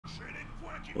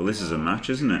Well, this is a match,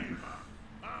 isn't it?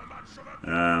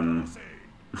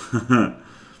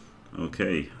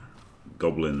 Okay.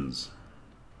 Goblins.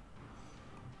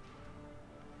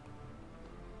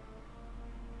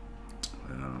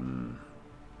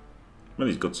 Well,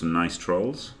 he's got some nice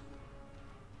trolls.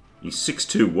 He's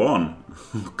 621.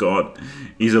 Oh, God.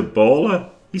 He's a baller.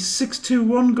 He's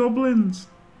 621 goblins.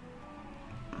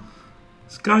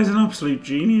 This guy's an absolute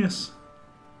genius.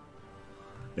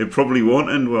 It probably won't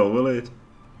end well, will it?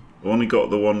 Only got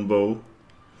the one bull.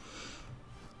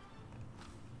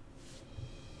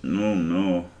 No,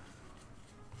 no.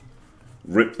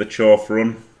 Rip the chaff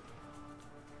run.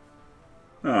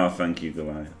 Ah, oh, thank you,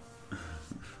 Goliath.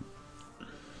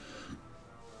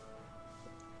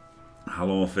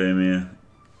 Hello, Famia.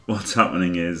 What's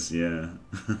happening is, yeah.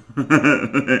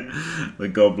 The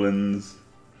goblins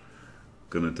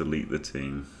gonna delete the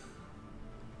team.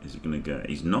 Is he gonna get...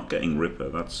 He's not getting Ripper,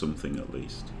 that's something at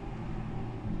least.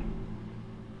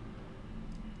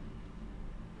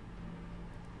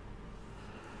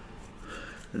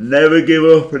 Never give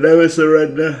up, never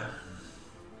surrender.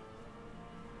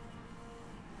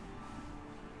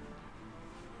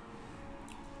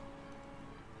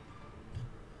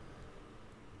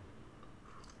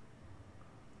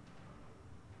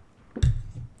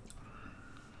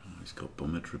 He's got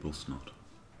Bummer Dribble Snot.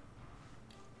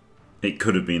 It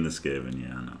could have been the Skaven,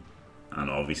 yeah, I know. And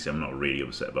obviously I'm not really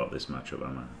upset about this matchup,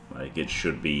 am I? Like, it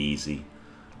should be easy.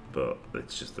 But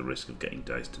it's just the risk of getting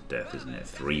diced to death, isn't it?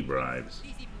 3 bribes.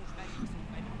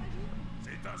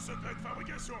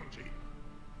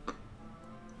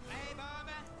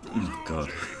 Oh, God.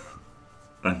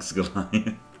 Thanks,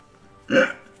 Goliath.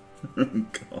 Oh,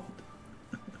 God.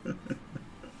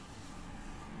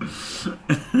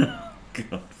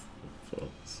 God,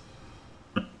 false.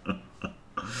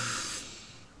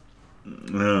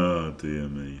 Oh, dear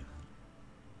me.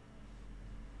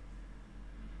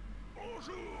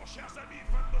 Chers amis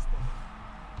fans de sport.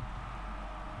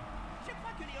 Je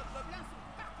crois que les autres gobelins sont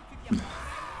particulièrement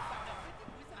par leur petit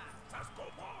cousin. Ça se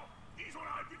comprend. Ils ont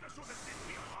la réputation d'être des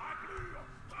pires raclures,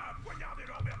 prêts à poignarder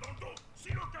leur mère dans le dos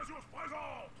si l'occasion se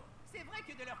présente. C'est vrai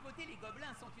que de leur côté, les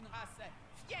gobelins sont une race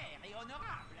fière et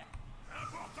honorable.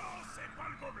 L'important, c'est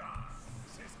pas le gobelin,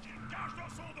 c'est ce qu'il cache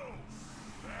dans son dos.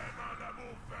 Même un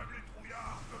abo faible et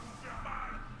trouillard peut vous faire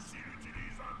mal s'il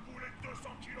utilise un boulet de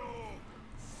 200 kilos.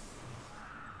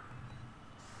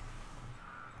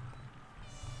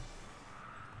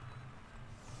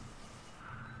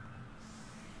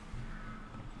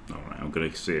 Alright, I'm going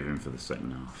to save him for the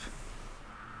second half.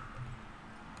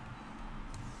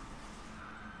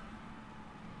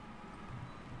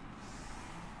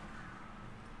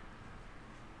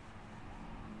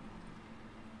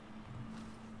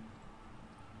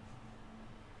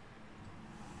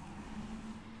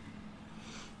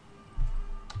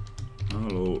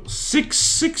 Hello.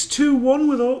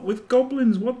 6-6-2-1 with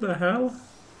goblins, what the hell?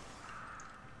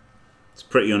 It's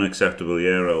pretty unacceptable,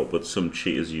 yeah, Raoul, but some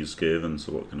cheaters use Skaven,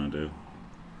 so what can I do?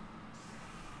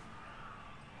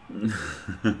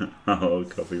 Oh,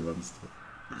 Coffee Monster.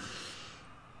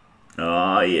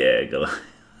 Oh, yeah, Goliath.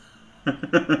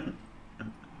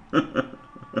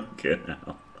 Okay,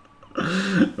 now.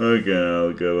 Okay,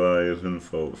 now, Goliath and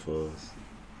Fault Force.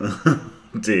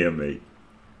 Dear me.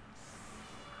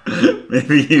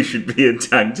 Maybe you should be a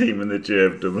tag team in the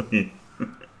JFW.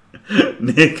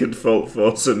 Naked Fault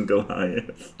Force and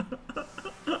Goliath.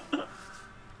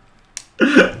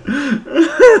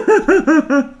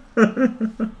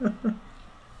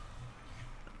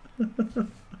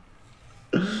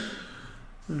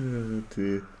 Oh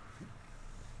dear.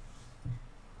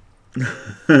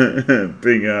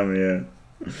 Big arm, yeah.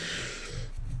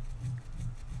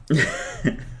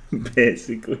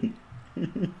 Basically.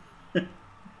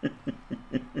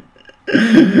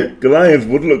 Goliath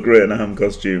would look great in a ham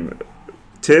costume.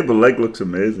 Table leg looks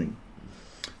amazing.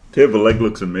 Table leg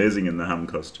looks amazing in the ham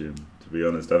costume, to be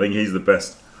honest. I think he's the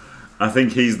best. I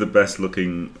think he's the best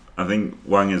looking. I think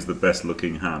Wang is the best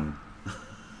looking ham.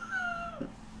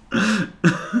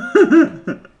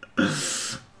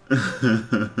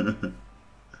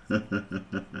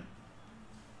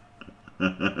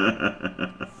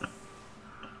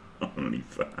 Only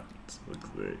fans, looks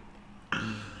like.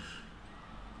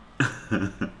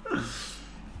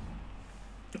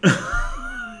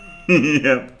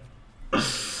 Yep.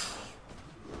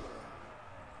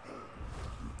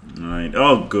 Right.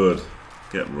 Oh, good.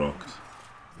 Get rocked.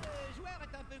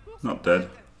 Not dead.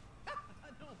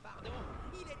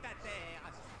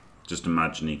 Just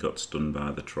imagine he got stunned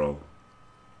by the troll.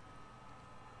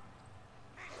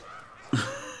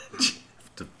 It's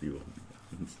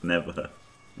never.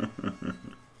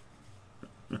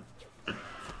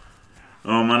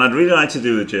 Oh man, I'd really like to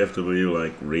do the JFW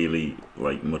like really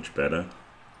like much better,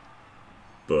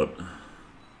 but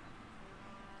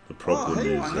the problem is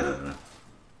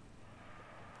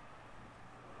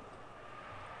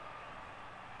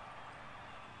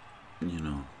you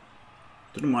know,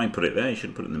 didn't mind put it there. You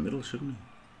should have put it in the middle, shouldn't he?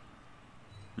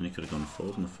 And he could have gone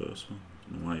forward in the first one.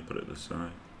 I don't know why you put it at the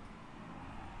side.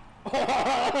 Oh,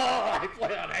 I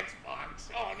play on Xbox.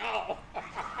 Oh no.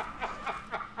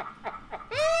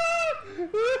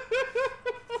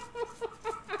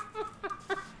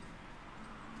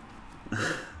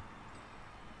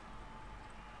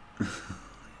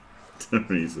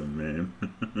 Theresa, man.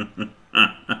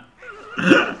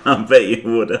 I bet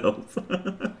you would help.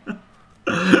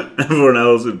 Everyone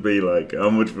else would be like, how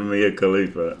much for me a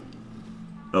Khalifa?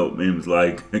 Oh, Mim's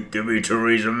like, give me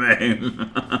Theresa May.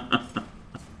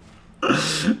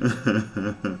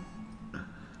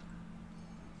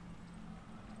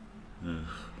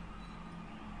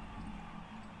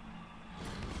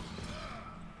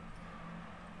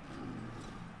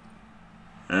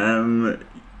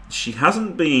 She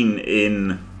hasn't been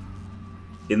in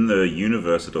the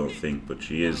universe, I don't think, but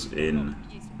she is in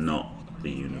not the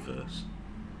universe.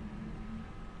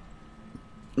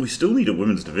 We still need a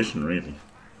women's division, really.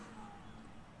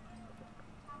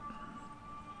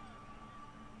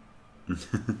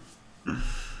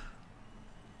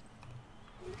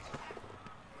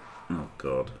 Oh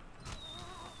god.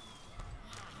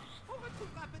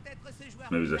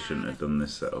 Maybe I shouldn't have done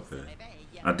this setup here.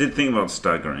 I did think about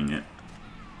staggering it.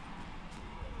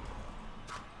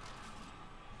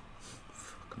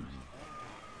 Fuck me.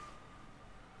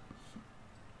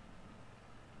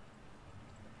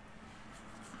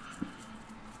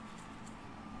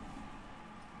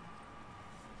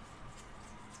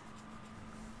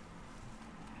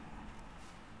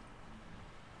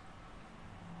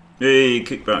 Hey,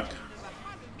 kick back.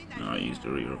 Oh, I used a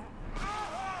reroll.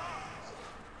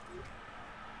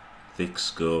 Thick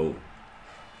skull.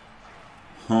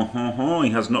 Ho ho ho, he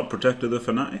has not protected the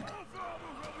fanatic.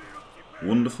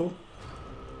 Wonderful.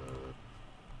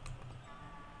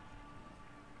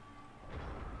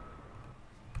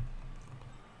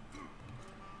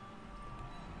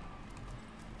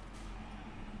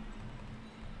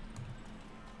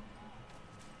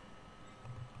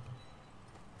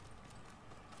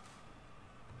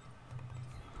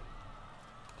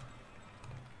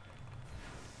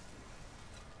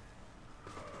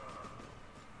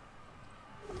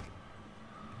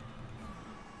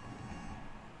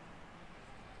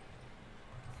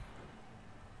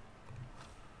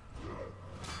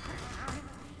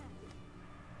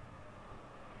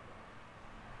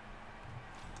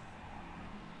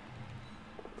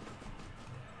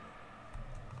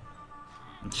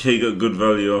 He got good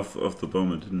value off the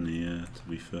bomber, didn't he? Yeah, to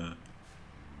be fair.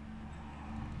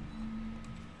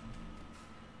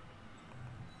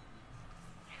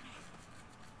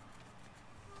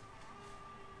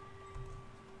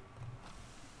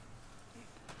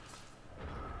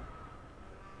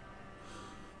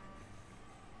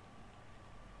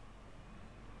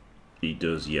 He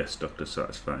does, yes, Doctor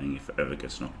Satisfying. If it ever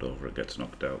gets knocked over, it gets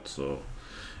knocked out. So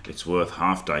it's worth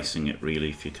half dicing it, really,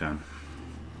 if you can.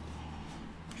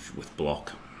 With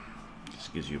block,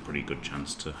 just gives you a pretty good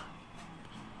chance to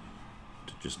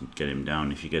just get him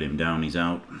down. If you get him down, he's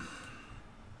out.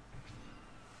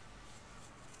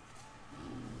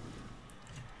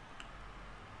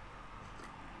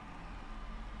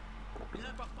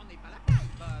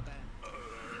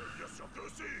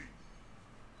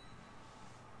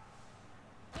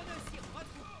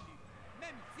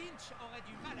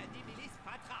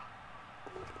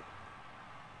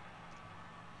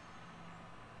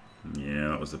 Yeah,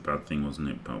 that was the bad thing, wasn't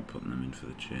it? About putting them in for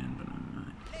the chain, but never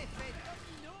mind.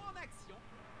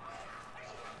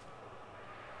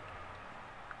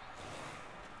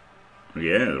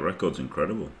 Yeah, the record's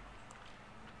incredible.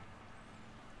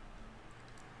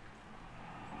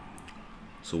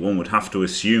 So one would have to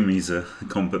assume he's a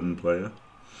competent player.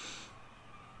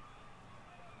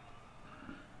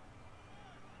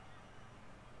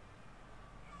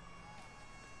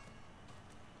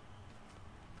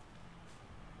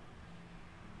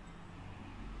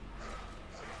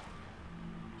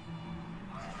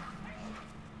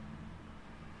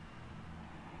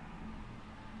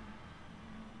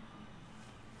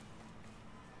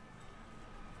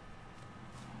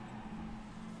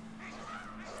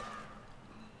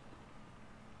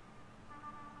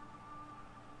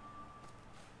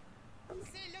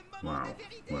 Wow,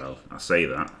 well, I say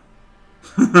that.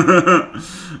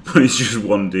 But he's just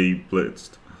 1D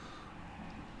blitzed.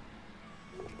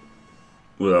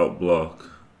 Without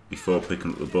block. Before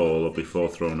picking up the ball or before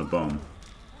throwing a bomb.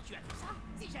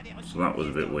 So that was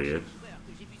a bit weird.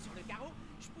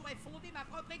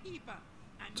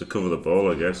 To cover the ball,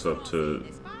 I guess, or to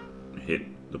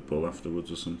hit the bull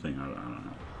afterwards or something. I don't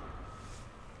know.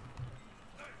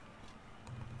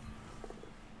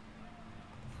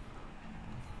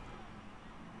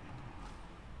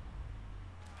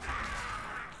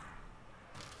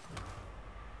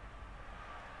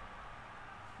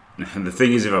 And the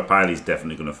thing is, if I pile, he's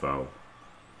definitely going to foul.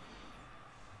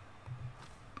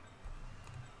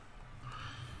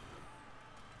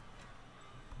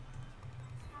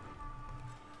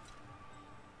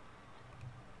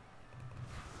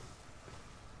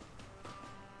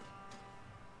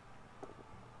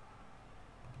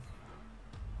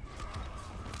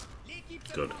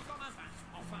 Good.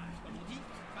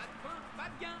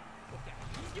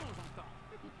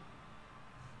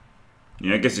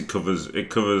 Yeah, I guess it covers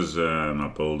my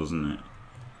ball, doesn't it?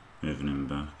 Moving him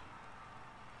back.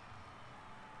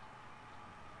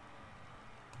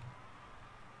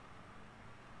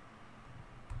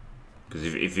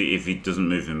 Because if he doesn't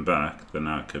move him back, then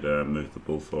I could move the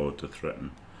ball forward to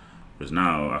threaten. Whereas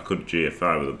now I could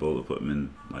GFI with the ball to put him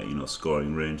in, like, you know,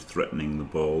 scoring range, threatening the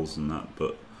balls and that.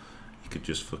 But he could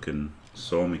just fucking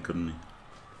saw me, couldn't he?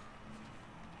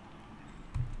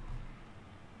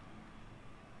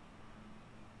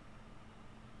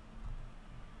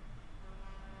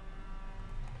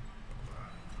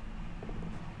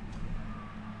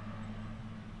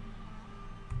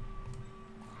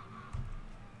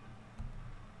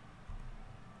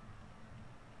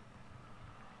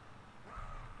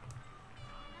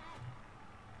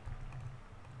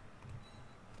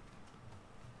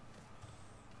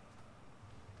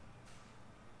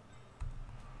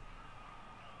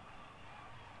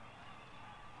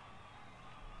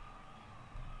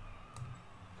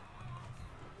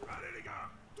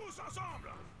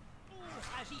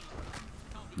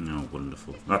 No,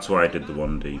 wonderful. That's why I did the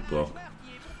 1D block.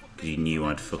 Because he knew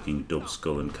I'd fucking dub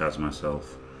skull and Kaz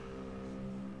myself.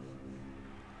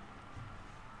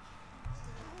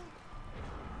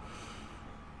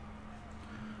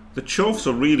 The chuffs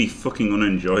are really fucking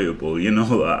unenjoyable, you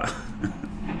know that.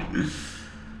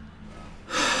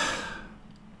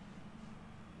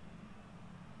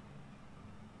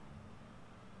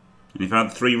 And if I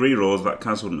had 3 rerolls, that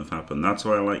Kaz wouldn't have happened. That's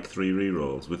why I like 3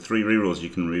 rerolls. With 3 rerolls, you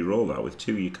can reroll that. With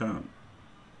 2, you can't.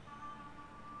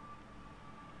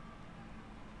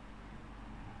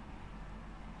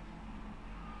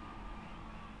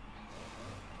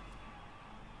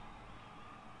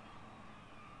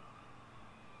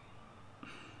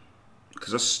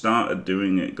 Because I started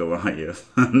doing it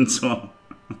Goliath, and so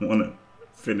I want to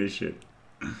finish it.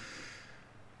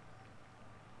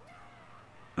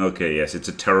 Okay, yes, it's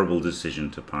a terrible decision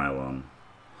to pile on.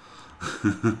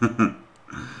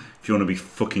 If you want to be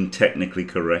fucking technically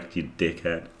correct, you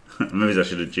dickhead. Maybe I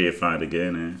should have GFI'd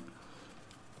again, eh?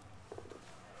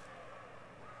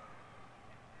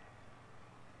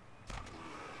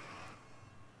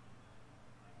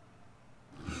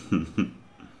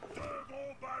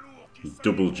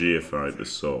 Double GFI'd the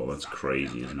saw, that's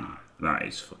crazy, isn't it? That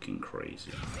is fucking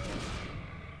crazy.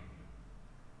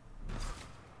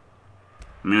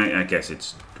 I mean, I guess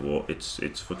it's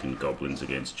fucking goblins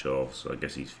against Dwarves, so I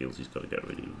guess he feels he's got to get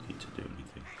really lucky to do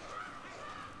anything.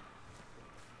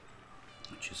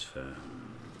 Which is fair.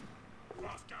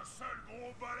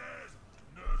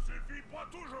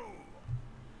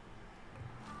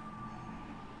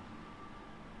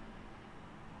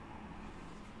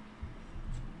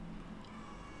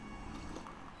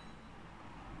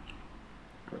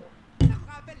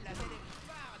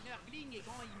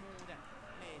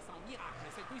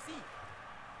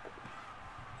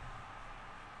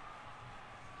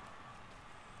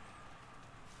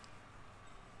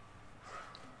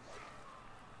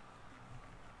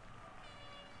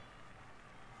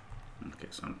 Okay,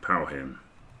 so empower him.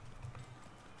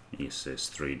 He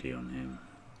says 3D on him.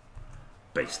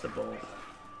 Base the ball.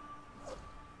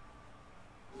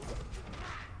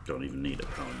 Don't even need a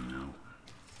power now.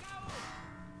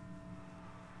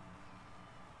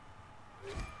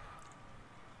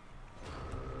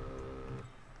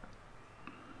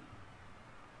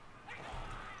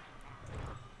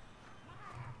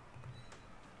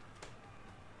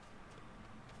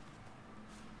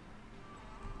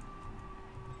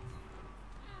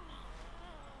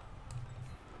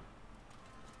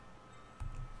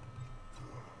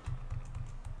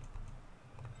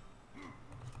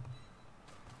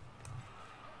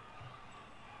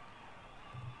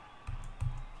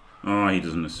 Oh, he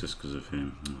doesn't assist because of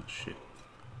him. Oh, shit.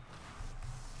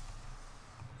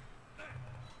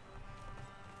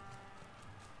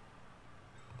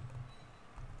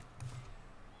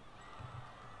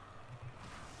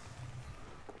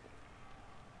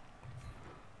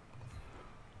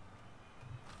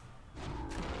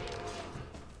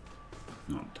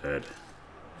 head.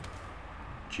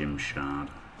 Jim Shard.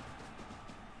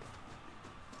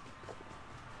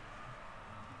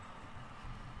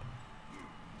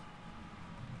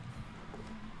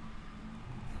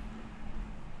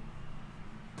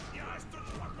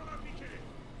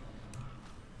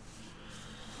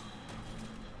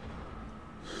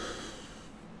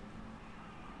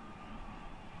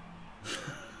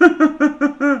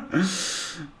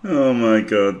 Oh my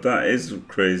god, that is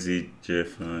crazy,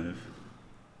 J5.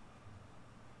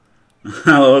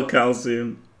 Hello,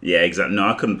 calcium. Yeah, exactly. No,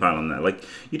 I couldn't pile on there. Like,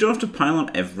 you don't have to pile on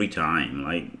every time,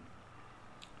 like,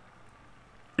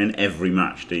 in every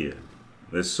match, do you?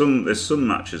 There's some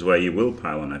matches where you will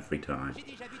pile on every time.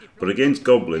 But against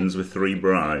goblins with 3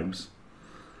 bribes,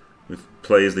 with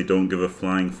players they don't give a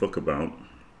flying fuck about,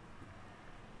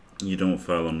 you don't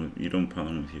pile on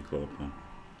with your claw pawn.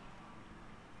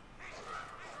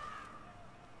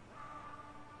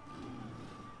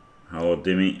 Hello,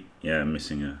 Dimmy. Yeah, I'm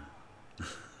missing a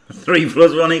 3 +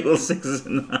 1 = 6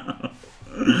 now.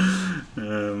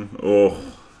 Oh,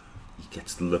 he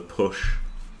gets the push.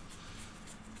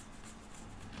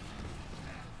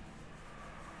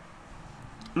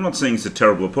 I'm not saying it's a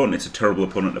terrible opponent. It's a terrible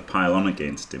opponent to pile on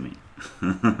against, Dimmy.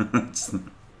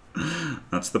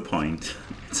 That's the point.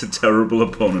 It's a terrible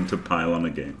opponent to pile on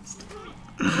against.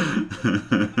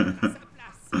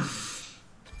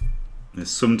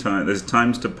 There's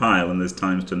times to pile and there's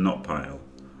times to not pile.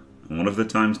 And one of the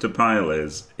times to pile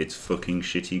is it's fucking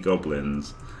shitty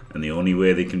goblins, and the only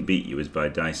way they can beat you is by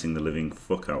dicing the living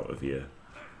fuck out of you.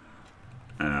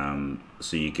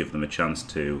 So you give them a chance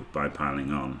to by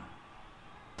piling on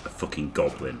a fucking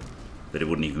goblin that it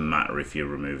wouldn't even matter if you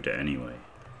removed it anyway.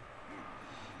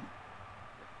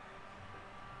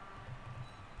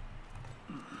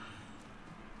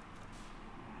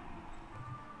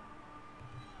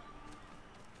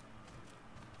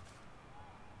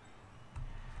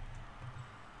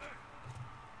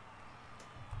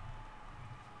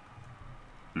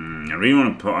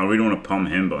 I really want to palm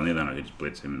him, but on the other hand, I could just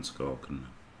blitz him and score, couldn't I?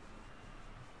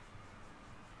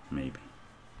 Maybe.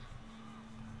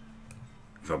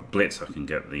 If I blitz, I can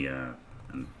get the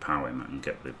and power him. I can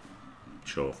get the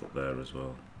shove up there as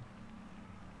well.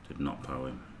 Did not power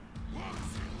him.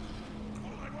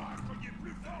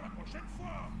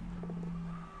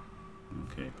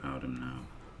 Okay, powered him now.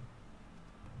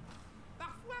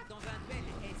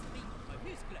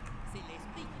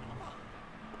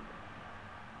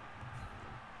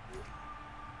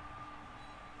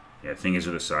 Yeah, the thing is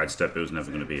with a sidestep, it was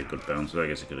never going to be a good bounce, so I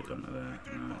guess it could have gone to there.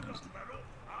 No, it hasn't.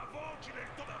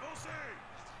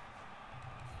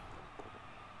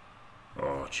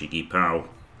 Oh, cheeky pow.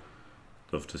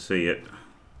 Love to see it.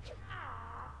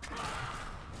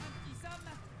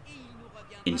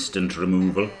 Instant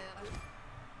removal.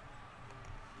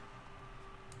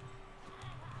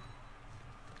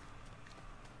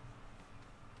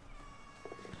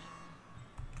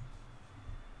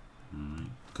 Alright,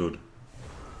 good.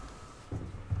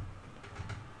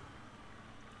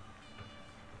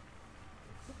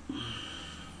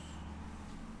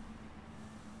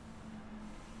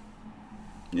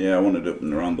 Yeah, I wanted it up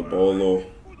and around the ball though.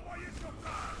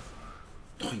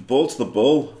 Oh, he bolts the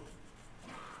ball.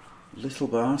 Little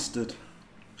bastard.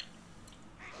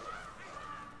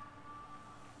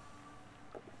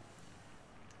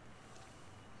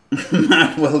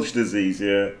 Mad Welsh disease,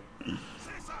 yeah.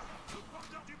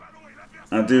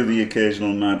 I do the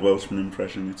occasional Mad Welshman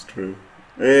impression, it's true.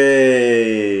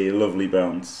 Hey, lovely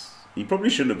bounce. He probably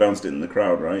shouldn't have bounced it in the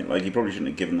crowd, right? Like, he probably shouldn't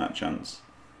have given that chance.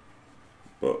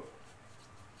 But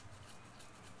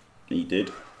he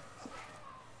did.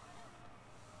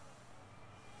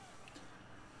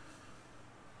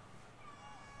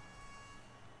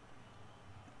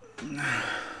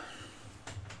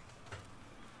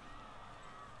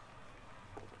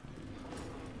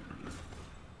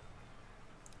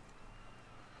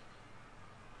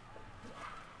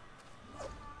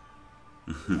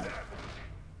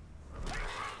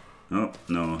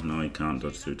 Oh, no, he can't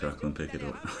dodge through tackle and pick it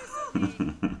up.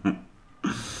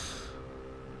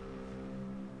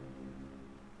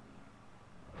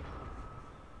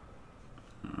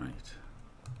 Alright.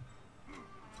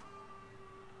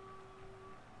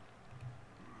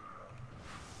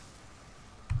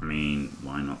 I mean,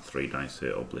 why not 3 dice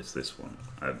here or blitz this one?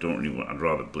 I'd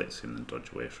rather blitz him than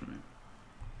dodge away from him.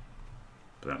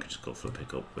 But then I could just go for a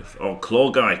pick up with... Oh,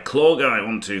 Claw Guy!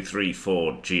 1, 2, 3,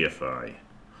 4, GFI.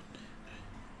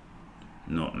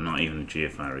 Not even a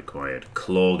GFI required.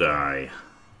 Claw Guy.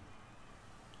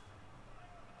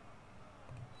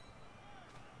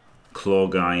 Claw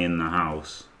Guy in the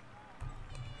house.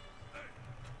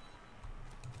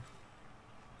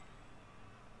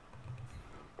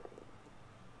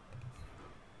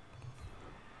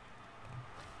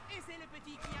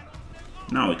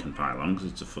 Now we can pile on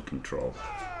because it's a fucking troll.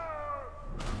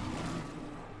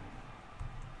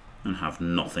 And have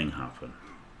nothing happen.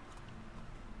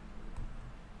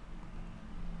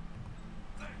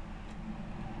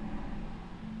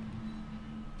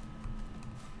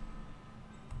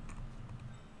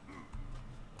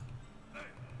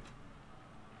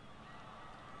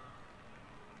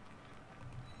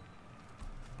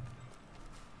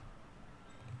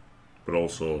 But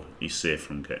also, he's safe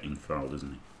from getting fouled,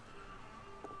 isn't he?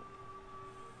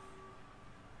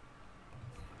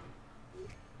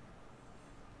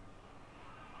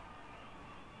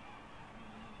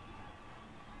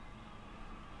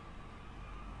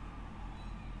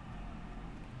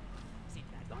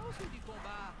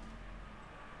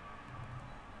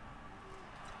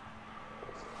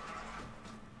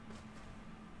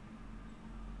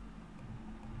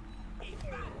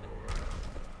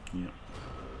 Yeah.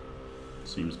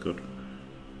 Seems good.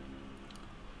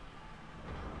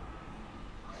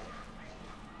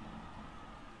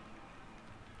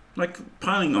 Like,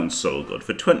 piling on so good.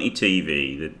 For 20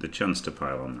 TV, the chance to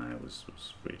pile on there was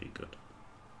really good.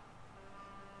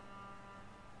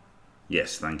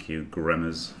 Yes, thank you,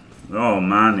 Gremmers. Oh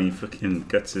man, he fucking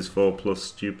gets his 4+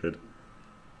 stupid.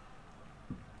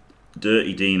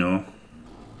 Dirty Dino.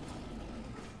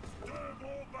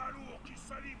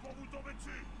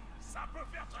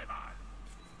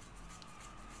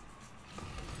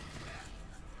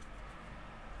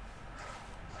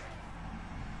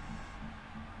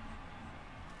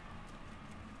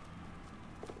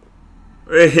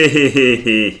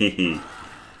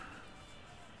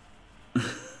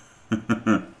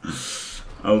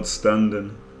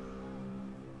 Outstanding.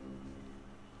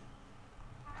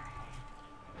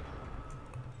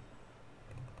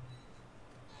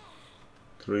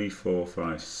 3, 4,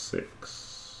 5,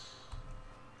 6.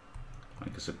 I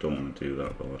guess I don't want to do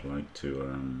that though. I'd like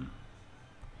to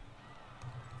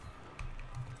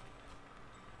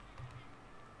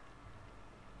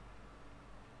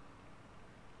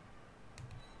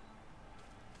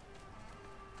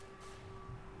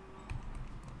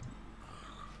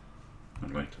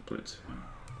I'd like to blitz him.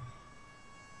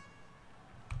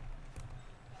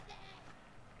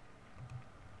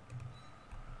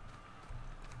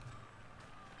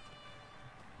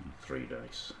 Three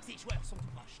dice. Ces joueurs sont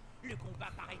tout proches. Le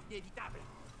combat paraît inévitable.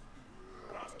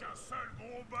 Parce qu'un seul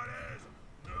gros balèze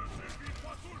ne suffit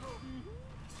pas toujours.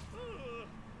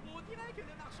 On dirait que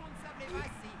le marchand de sable est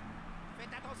passé.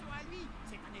 Faites attention à lui,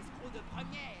 c'est un escroc de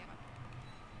première.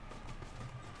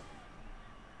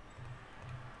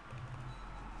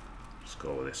 Let's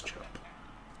go with this chap.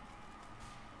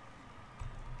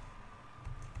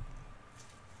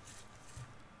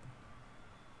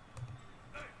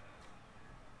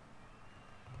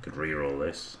 Could reroll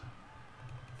this.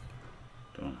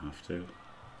 Don't have to.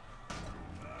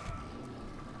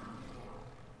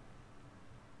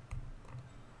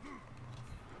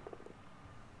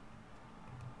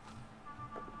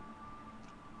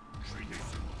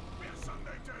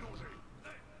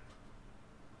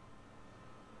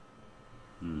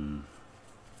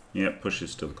 Yeah, push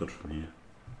is still good from here.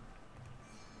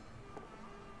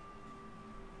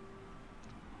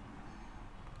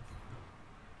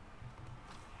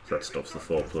 That stops the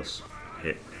 4+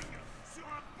 hit.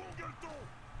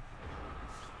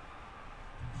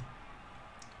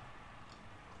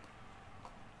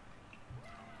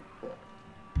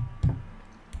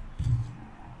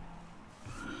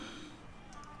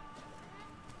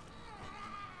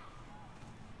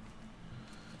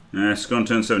 It's on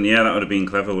turn 7. Yeah, that would have been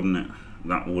clever, wouldn't it?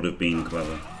 That would have been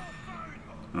clever.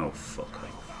 Oh, fuck.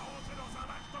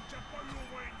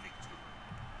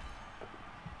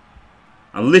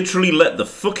 I literally let the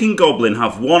fucking goblin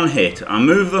have one hit. I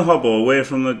move the hobo away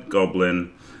from the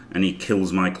goblin and he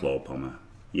kills my claw pommer.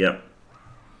 Yep.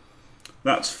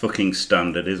 That's fucking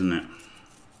standard, isn't it?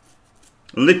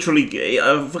 Literally,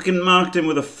 I fucking marked him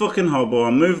with a fucking hobo.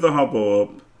 I move the hobo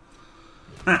up.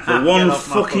 For one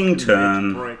fucking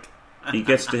turn, he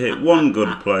gets to hit one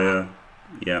good player.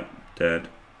 Yep, dead.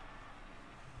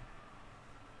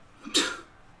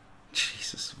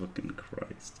 Jesus fucking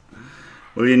Christ.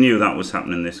 Well, you knew that was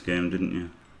happening this game, didn't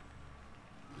you?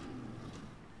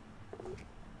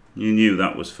 You knew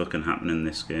that was fucking happening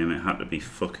this game. It had to be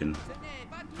fucking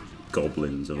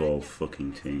goblins of all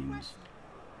fucking teams.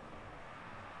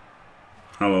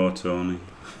 Hello, Tony.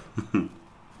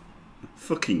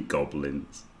 Fucking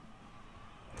goblins.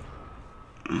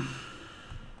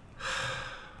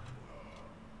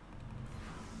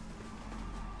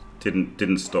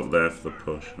 Didn't stop there for the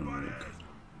push. Oh my God.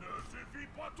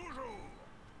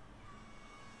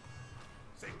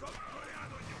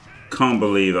 can't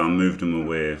believe I moved him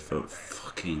away for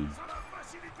fucking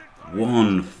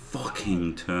one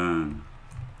fucking turn.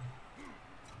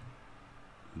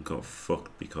 And got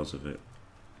fucked because of it.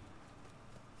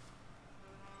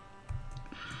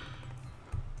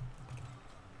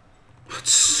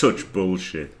 That's such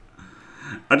bullshit.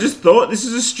 I just thought this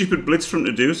is a stupid blitz for him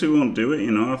to do, so he won't do it, you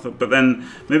know. I thought, but then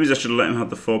maybe I should have let him have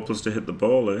the 4+ to hit the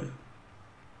ball, eh?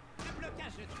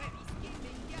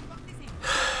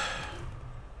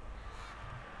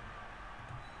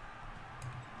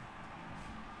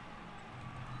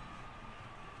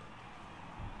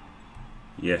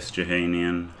 Yes,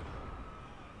 Jahanian.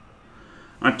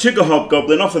 I took a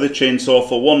hobgoblin off of the chainsaw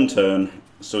for 1 turn,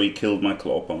 so he killed my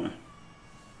claw pommer.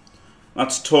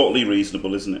 That's totally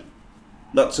reasonable, isn't it?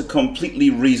 That's a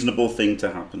completely reasonable thing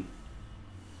to happen.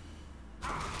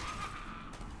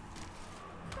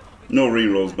 No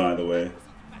rerolls, by the way.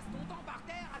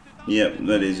 Yep,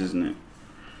 that is, isn't it?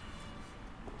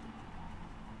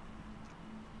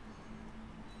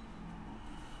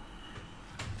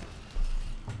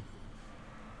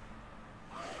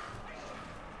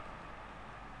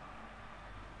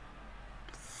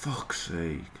 Fuck's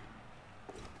sake.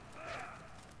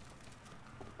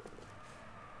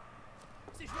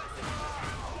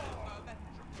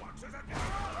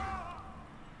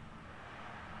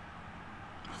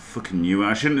 Fucking knew it.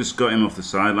 I shouldn't have just got him off the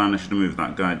sideline. I should have moved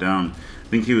that guy down. I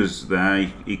think he was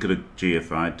there. He could have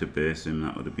GFI'd to base him.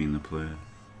 That would have been the play.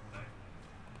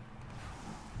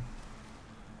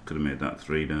 Could have made that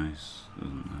 3 dice.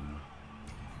 Doesn't matter.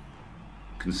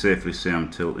 Can safely say I'm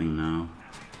tilting now.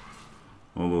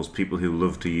 All those people who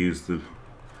love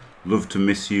to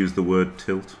misuse the word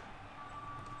tilt.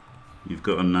 You've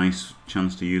got a nice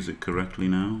chance to use it correctly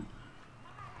now.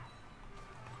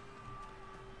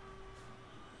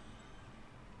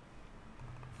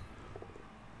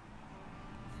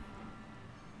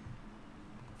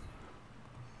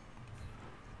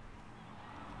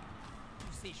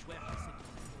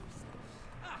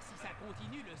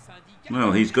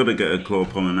 Well, he's got to get a claw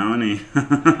pommer now, hasn't he?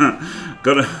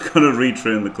 got to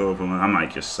retrain the claw pommer. I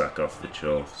might just sack off the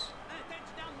Chorfs.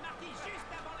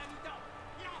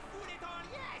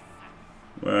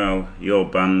 Well, you're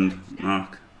banned,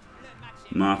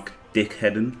 Mark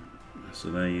Dickheadden. So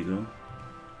there you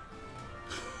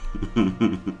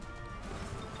go.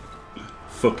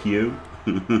 Fuck you.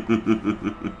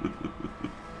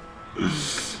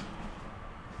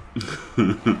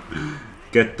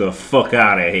 Get the fuck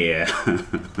out of here.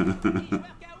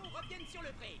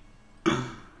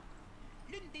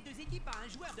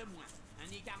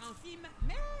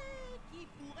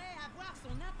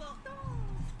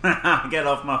 Get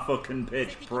off my fucking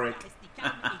pitch, prick.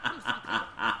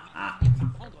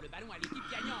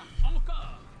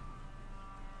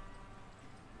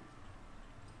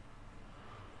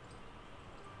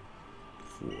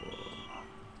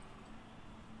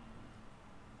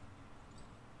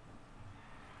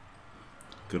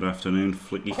 Good afternoon,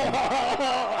 Flicky.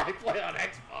 I play on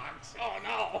Xbox. Oh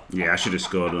no. Yeah, I should have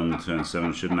scored on turn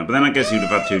 7, shouldn't I? But then I guess you'd have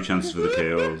had 2 chances for the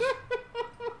KOs.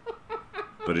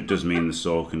 But it does mean the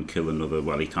Saw can kill another.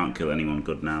 Well, he can't kill anyone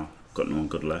good now. Got no one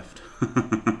good left.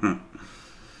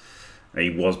 He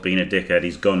was being a dickhead.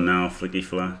 He's gone now, Flicky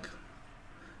Flack.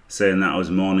 Saying that I was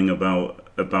moaning about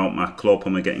my claw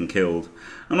pommer getting killed.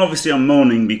 And obviously I'm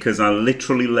moaning because I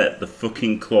literally let the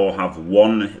fucking claw have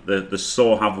the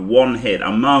Saw have 1 hit.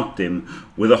 I marked him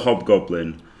with a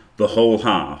hobgoblin the whole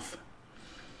half.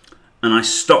 And I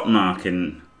stopped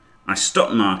marking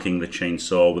the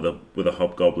chainsaw with a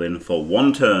hobgoblin for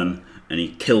 1 turn, and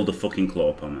he killed the fucking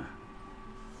claw pommer.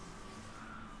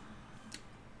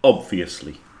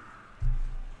 Obviously.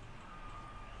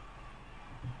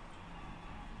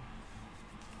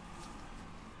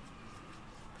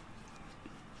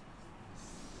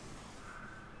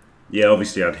 Yeah,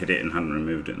 obviously I'd hit it and hadn't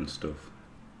removed it and stuff.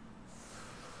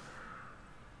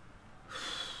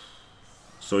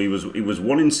 So he was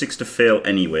 1 in 6 to fail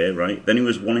anyway, right? Then he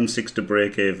was 1 in 6 to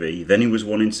break AV. Then he was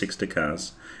 1 in 6 to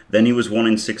Kaz. Then he was 1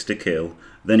 in 6 to kill.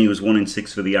 Then he was 1 in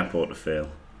 6 for the Apo to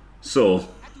fail. So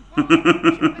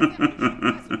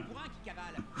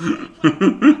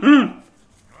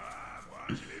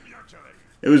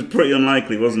it was pretty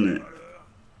unlikely, wasn't it?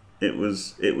 It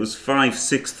was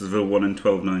 5/6 of a 1 in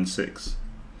 12.96.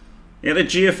 He had a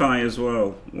GFI as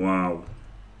well. Wow.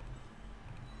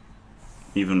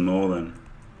 Even more then.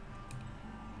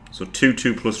 So 2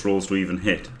 2+ rolls to even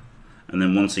hit. And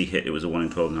then once he hit, it was a 1 in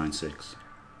 12.96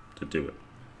 to do it.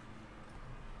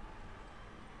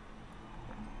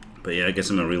 But yeah, I guess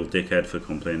I'm a real dickhead for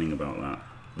complaining about that.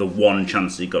 The 1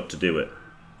 chance he got to do it.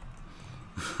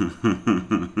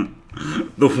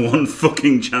 The one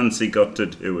fucking chance he got to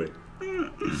do it.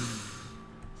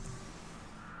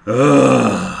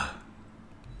 Ugh.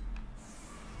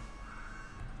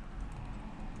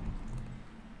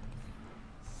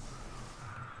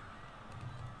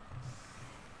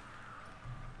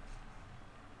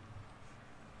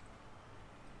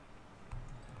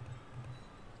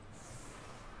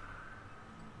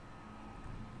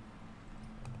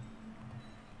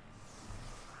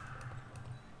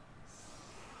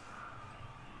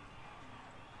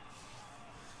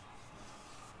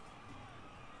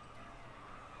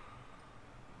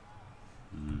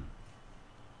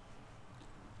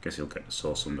 Guess he'll get to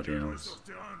saw somebody else.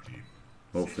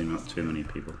 Hopefully not too many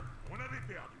people.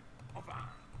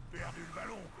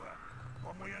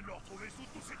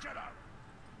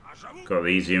 Got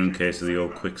these here in case of the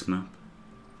old quick snap.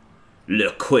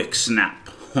 Le quick snap!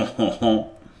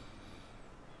 No,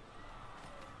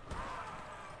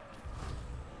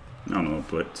 no,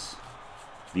 blitz.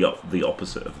 The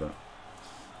opposite of that.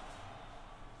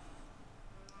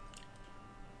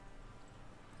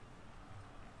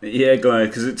 Yeah, glad,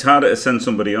 because it's harder to send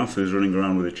somebody off who's running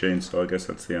around with a chainsaw. I guess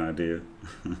that's the idea.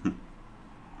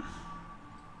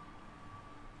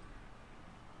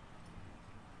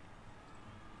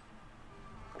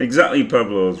 Exactly,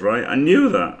 Pablo's right. I knew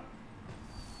that.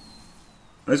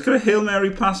 I was going to Hail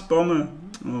Mary pass bomber.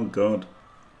 Oh, God.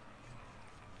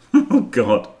 Oh,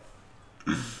 God.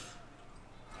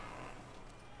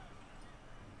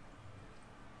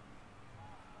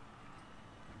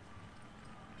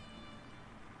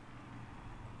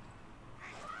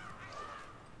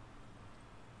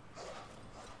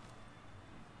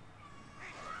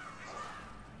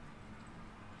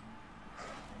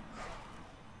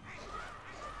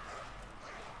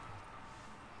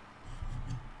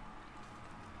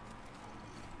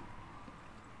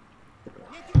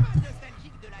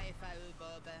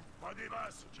 Pas des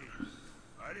masses, Jim.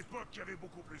 À l'époque, il y avait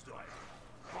beaucoup plus de règles.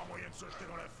 Pas moyen de se jeter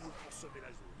dans la foule pour sauver la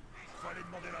zone. Fallait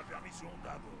demander la permission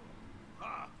d'abord.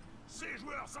 Ah, ces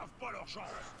joueurs savent pas leur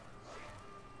chance.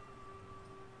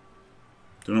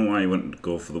 Don't know why he wouldn't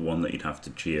go for the one that you'd have to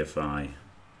GFI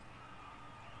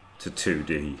to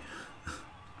 2D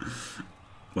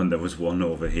when there was one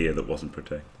over here that wasn't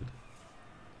protected.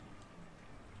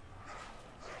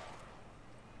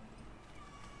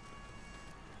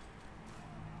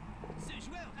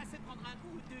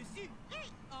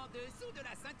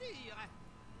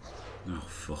 Oh,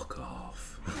 fuck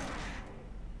off.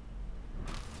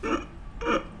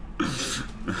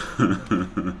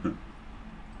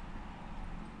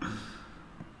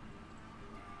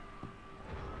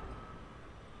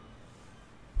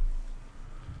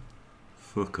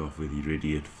 Fuck off with your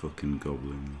idiot fucking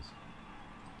goblins.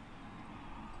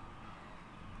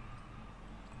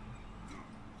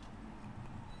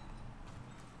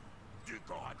 Du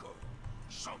corps à corps.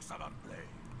 Je sens que ça va me plaire.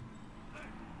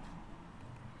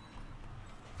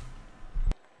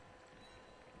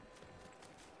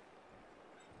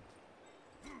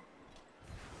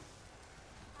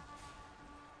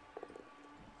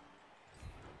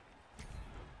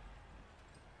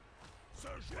 Ce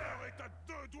joueur est à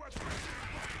 2 doigts de...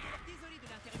 Désolé de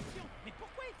l'interruption, mais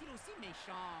pourquoi est-il aussi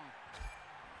méchant?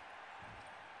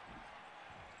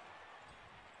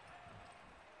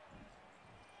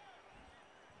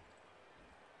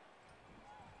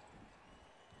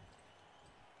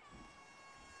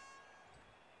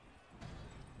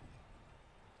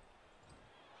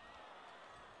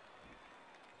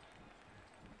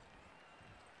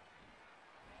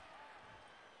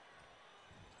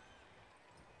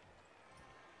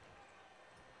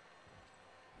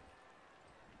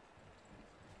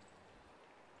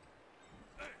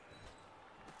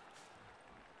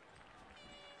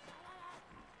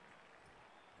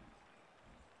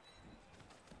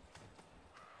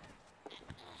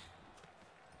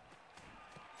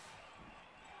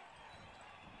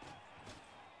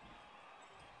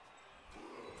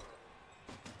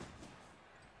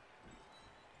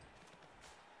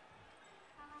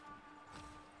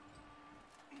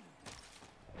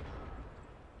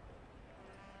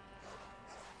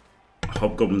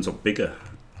 Hobgoblins are bigger,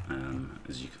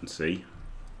 as you can see.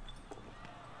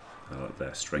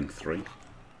 They're strength 3.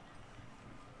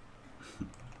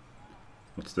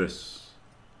 What's this?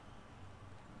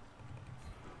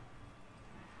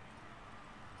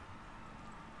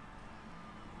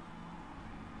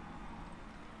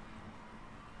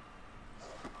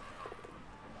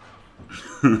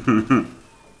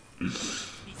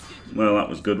 Well, that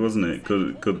was good, wasn't it?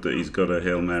 Good that he's got a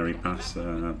Hail Mary pass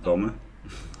bomber.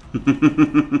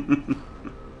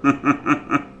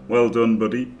 Well done,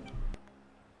 buddy.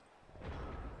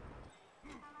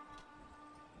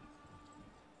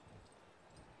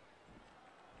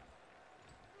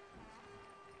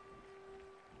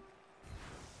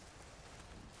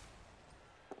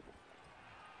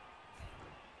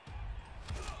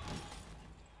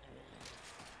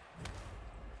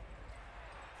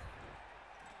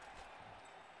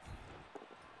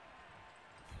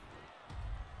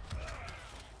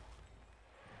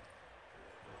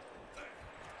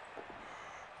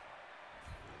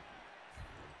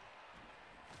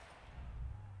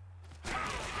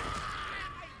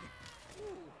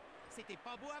 t'es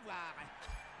pas beau à voir.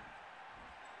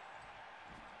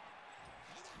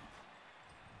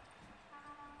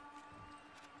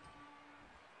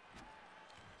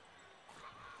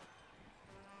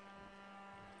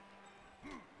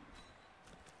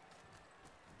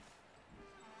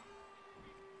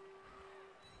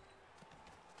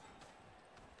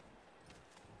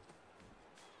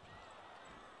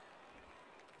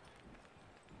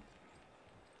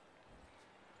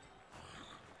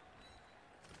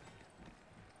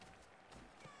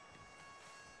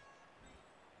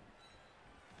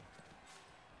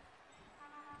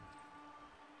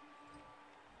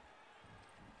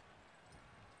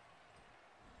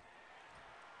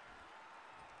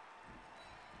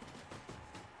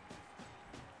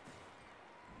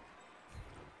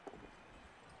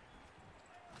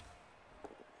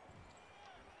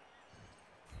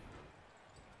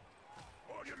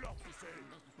 Au lieu de leur pousser,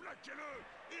 plaquez-le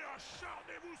et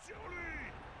acharnez-vous sur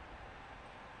lui.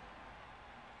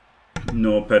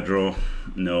 No, Pedro.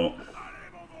 No. Allez,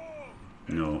 mon gros.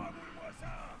 No. Boule-moi ça.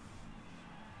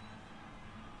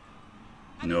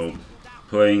 No.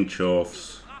 Playing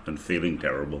chorfs and feeling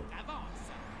terrible.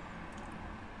 Avance.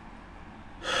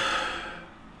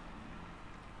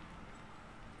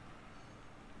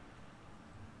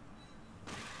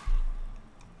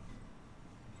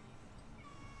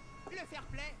 Le fair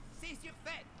play, c'est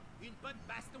surfait. Une bonne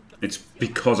baston comme It's celle-ci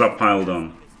because I piled on.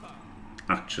 pour le sport.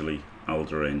 Actually,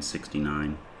 Alderain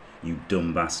 69. You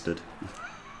dumb bastard.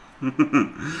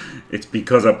 It's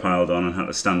because I piled on and had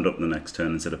to stand up the next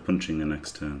turn instead of punching the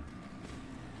next turn.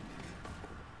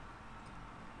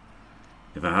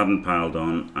 If I hadn't piled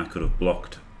on, I could have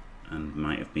blocked and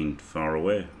might have been far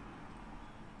away.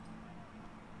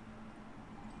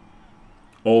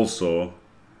 Also,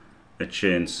 a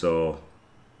chainsaw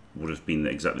would have been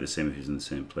exactly the same if he was in the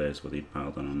same place, whether he'd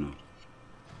piled on or not.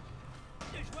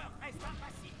 Le joueur reste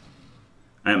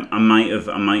impassible.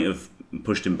 I might have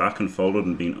pushed him back and followed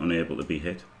and been unable to be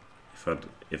hit if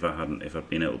I'd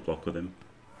been able to block with him.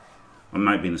 I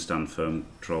might have been a stand firm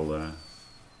troll there.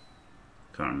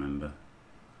 Can't remember.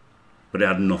 But it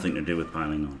had nothing to do with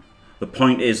piling on. The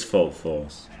point is full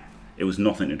force. It was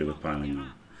nothing to do with piling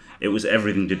on. It was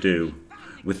everything to do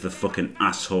with the fucking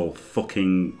asshole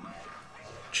fucking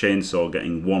chainsaw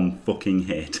getting one fucking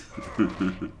hit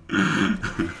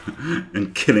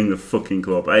and killing the fucking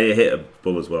club. I hit a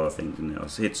bull as well, I think, didn't I? I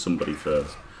hit somebody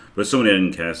first. But somebody I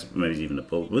didn't care, so maybe it's even a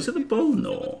bull. Was it the bull?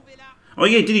 No. Oh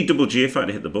yeah, did he double GFI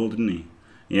to hit the bull, didn't he?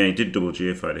 Yeah, he did double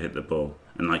GFI to hit the bull.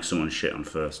 And like someone shit on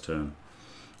first turn.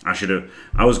 I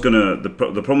was gonna, the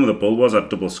problem with the bull was I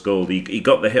double sculled. He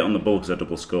got the hit on the bull because I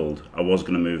double sculled. I was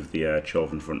gonna move the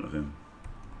chov in front of him.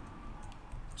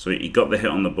 So he got the hit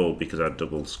on the bull because I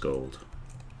double sculled.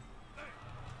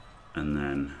 And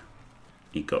then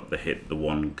he got the hit, the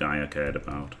one guy I cared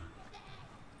about.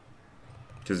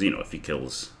 Because, you know, if he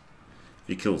kills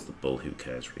the bull, who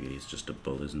cares really? It's just a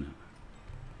bull, isn't it?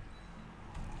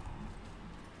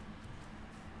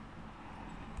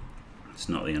 It's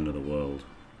not the end of the world.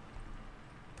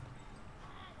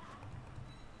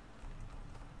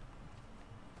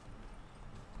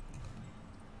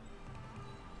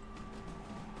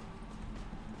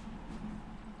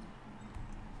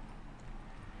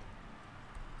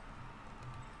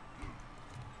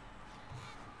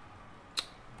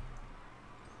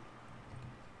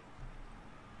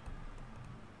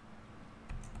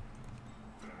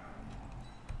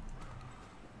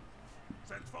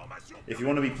 If you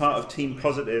want to be part of Team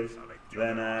Positive,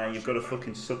 then you've got to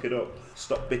fucking suck it up.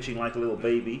 Stop bitching like a little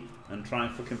baby and try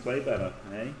and fucking play better,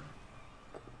 eh?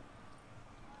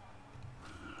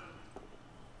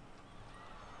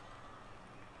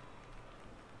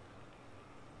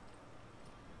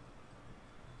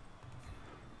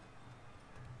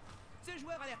 Ce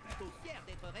joueur a l'air plutôt fier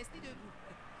d'être resté debout.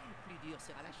 Plus dur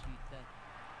sera la chute.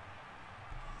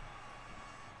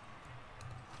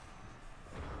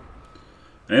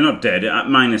 They're not dead. At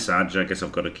minus edge, I guess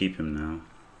I've got to keep him now.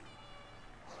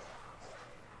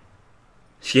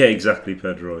 Yeah, exactly,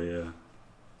 Pedro, yeah.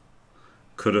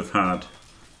 Could have had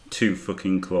 2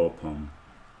 fucking claw palm.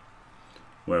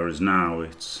 Whereas now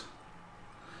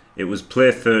it was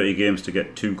play 30 games to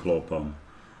get 2 claw palm.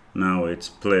 Now it's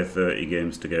play 30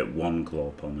 games to get 1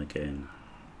 claw palm again.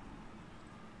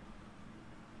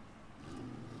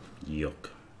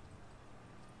 Yuck.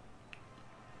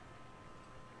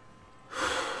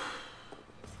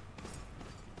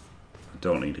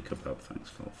 Don't need a kebab,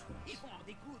 thanks, Full Force.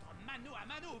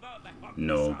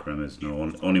 No, Grimmers,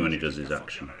 no. Only when he does his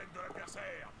action.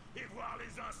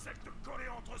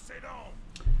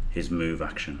 His move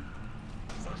action.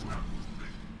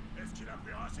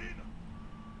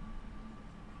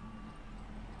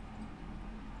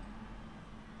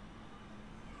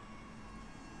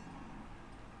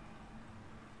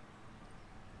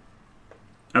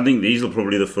 I think these are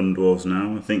probably the fun dwarves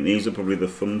now. I think these are probably the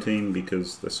fun team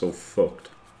because they're so fucked.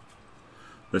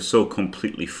 They're so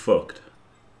completely fucked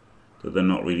that they're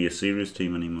not really a serious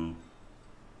team anymore.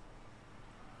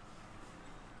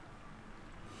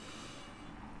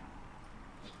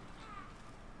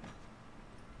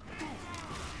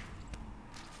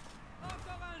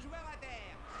 Encore un joueur à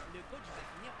terre. Le coach va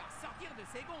finir par sortir de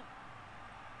ses gonds.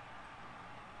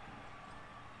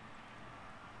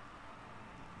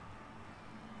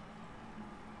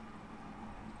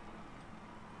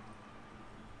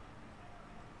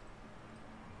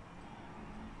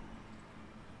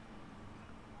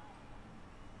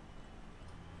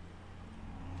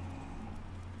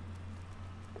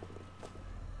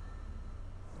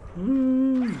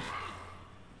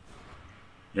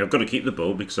 Yeah, I've got to keep the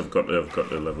bow because I've got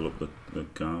to level up the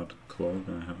guard claw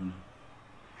guy, haven't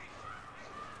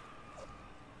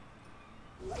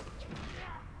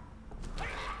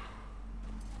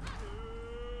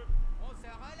On se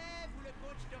relève ou le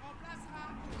coach te remplacera.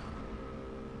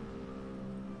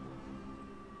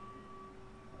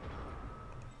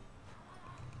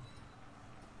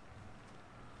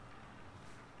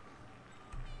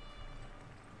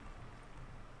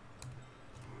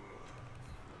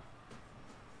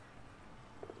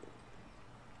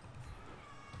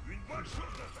 Une bonne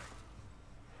chose de fait.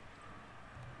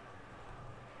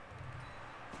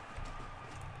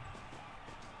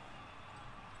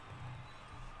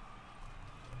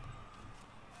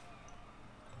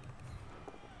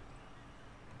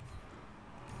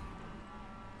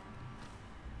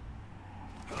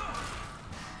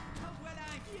 En voilà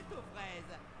un qui est aux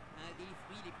fraises. Un des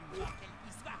fruits les plus mortels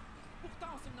qui soit.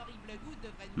 Pourtant, son horrible goût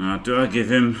devrait nous... I? Now, do I give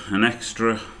him an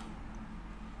extra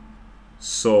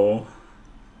saw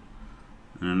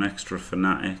and an extra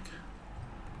fanatic?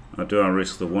 Or do I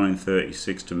risk the 1 in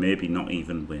 36 to maybe not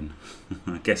even win?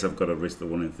 I guess I've got to risk the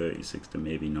 1 in 36 to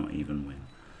maybe not even win.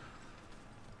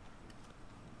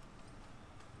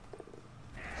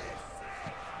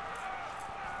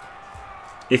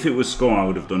 If it was score, I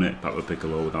would have done it, Papa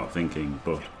Piccolo, without thinking,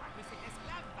 but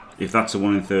if that's a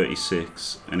 1 in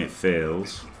 36 and it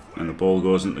fails, and the ball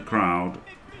goes into the crowd,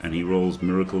 and he rolls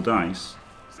miracle dice,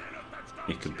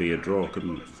 it could be a draw,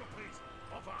 couldn't it? Surprise.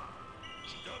 Enfin,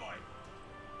 je devrais.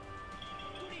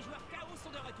 Tous les joueurs KO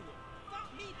sont de retour.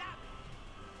 Formidable.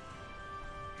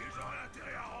 Ils auraient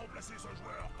intérêt à remplacer ce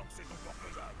joueur tant que c'est encore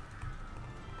faisable.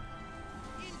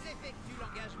 Ils effectuent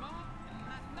l'engagement.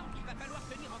 Maintenant, il va falloir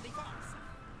tenir en défense.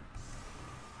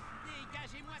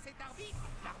 Dégagez-moi cet arbitre.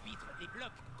 L'arbitre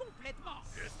débloque complètement.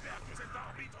 J'espère que cet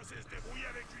arbitre sait se débrouiller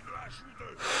avec une hache ou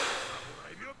deux. Ça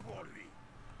vaudrait mieux pour lui.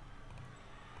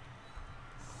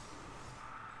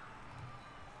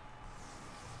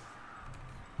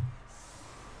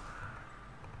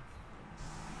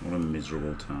 What a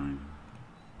miserable time.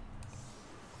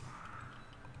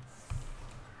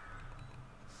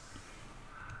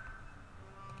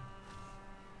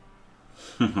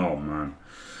 Oh man.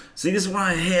 See, this is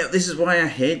why I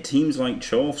hate teams like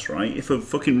Chorfs, right? If a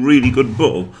fucking really good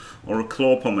bull or a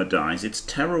claw pommer dies, it's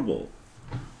terrible.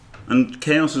 And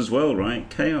chaos as well, right?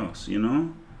 Chaos, you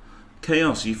know?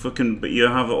 Chaos, but you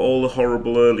have all the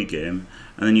horrible early game,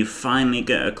 and then you finally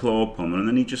get a claw pommer, and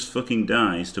then he just fucking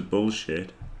dies to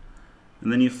bullshit.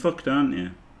 And then you're fucked, aren't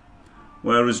you?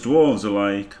 Whereas dwarves are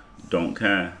like, don't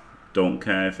care. Don't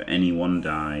care if anyone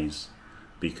dies,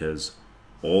 because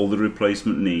all the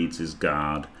replacement needs is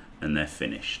guard, and they're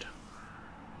finished.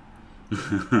 I've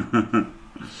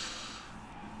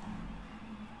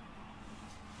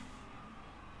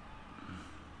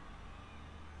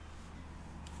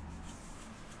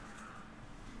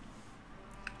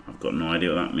got no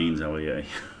idea what that means, how are you?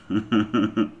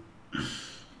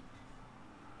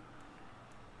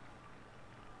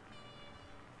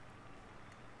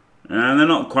 And they're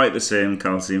not quite the same,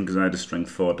 Calcium, because I had a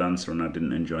strength 4 dancer and I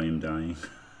didn't enjoy him dying.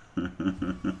 I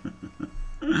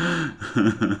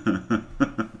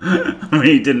mean,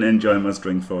 he didn't enjoy my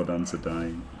strength 4 dancer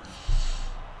dying.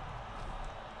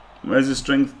 Where's the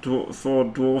strength 4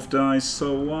 dwarf dies?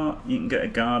 So what? You can get a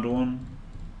guard one.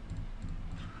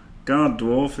 Guard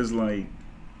dwarf is like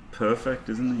perfect,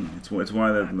 isn't he? It's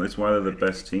why they're the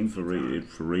best team for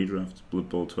redrafts. Blood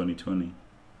Bowl 2020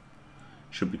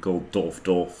 should be called Dorf.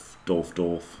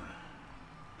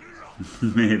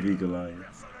 Maybe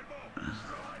Goliath.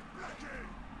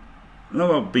 Not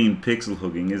about being pixel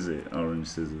hugging, is it? Orange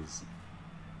Scissors.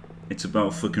 It's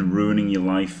about fucking ruining your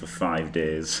life for 5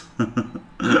 days.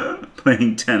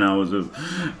 Playing 10 hours of,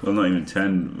 well, not even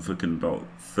 10, fucking about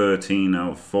 14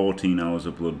 hours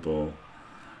of Blood Bowl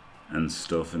and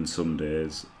stuff, and some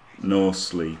days no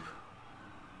sleep,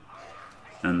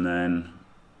 and then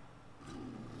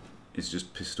is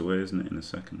just pissed away, isn't it, in a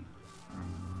second?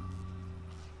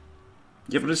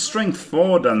 Yeah, but a strength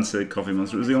 4 dancer, Coffee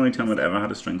Monster, it was the only time I'd ever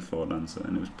had a strength 4 dancer,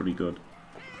 and it was pretty good.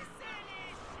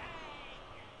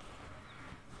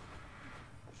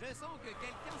 Je sens que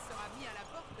quelqu'un sera mis à la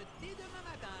porte dès demain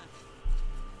matin.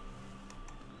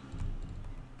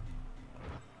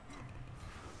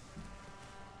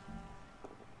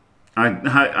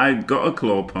 I got a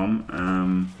claw pom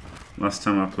last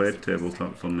time I played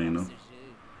tabletop, funnily enough.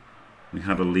 We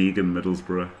had a league in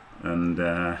Middlesbrough, and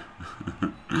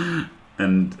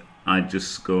and I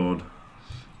just scored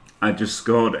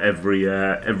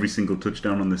every single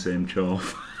touchdown on the same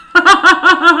chorf.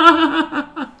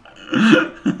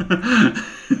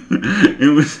 It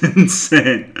was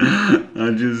insane.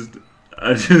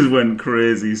 I just went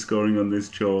crazy scoring on this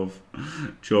chorf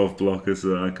blocker so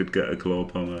that I could get a claw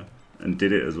pommer, and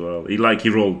did it as well. He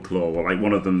rolled claw. Well, like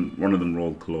one of them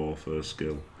rolled claw for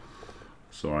skill.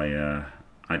 So I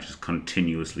just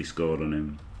continuously scored on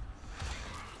him.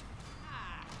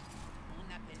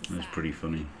 It was pretty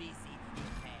funny.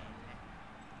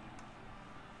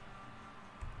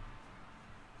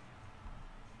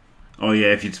 Oh yeah,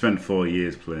 if you'd spent 4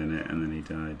 years playing it and then he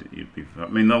died, you'd be... I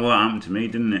mean, that happened to me,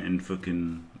 didn't it, in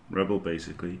fucking Rebel,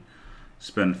 basically.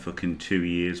 Spent fucking 2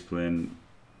 years playing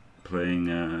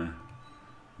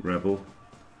Rebel.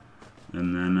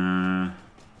 And then,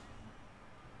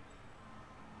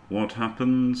 what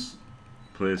happens?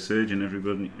 Play a Sage and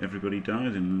everybody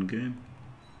dies in one game.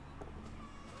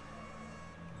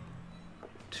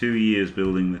 2 years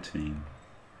building the team.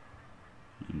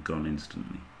 And gone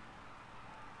instantly.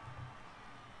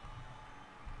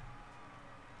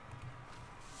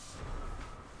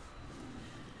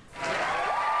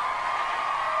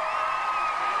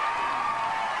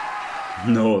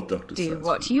 No, Dr. Do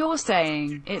what you're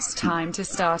saying. It's time to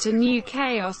start a new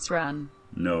Chaos run.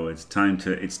 No, it's time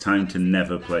to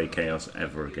never play Chaos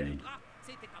ever again.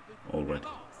 Already.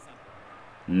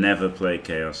 Never play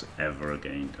Chaos ever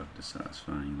again, Dr.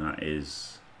 Satisfying. That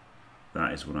is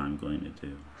what I'm going to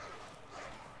do.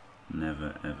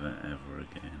 Never, ever, ever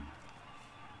again.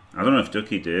 I don't know if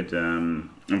Ducky did.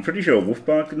 I'm pretty sure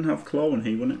Wolfbark didn't have Claw when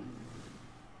he won it.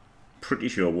 Pretty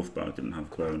sure Wolfbark didn't have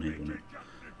Claw when he won it.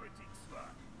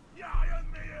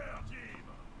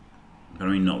 I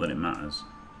mean, not that it matters.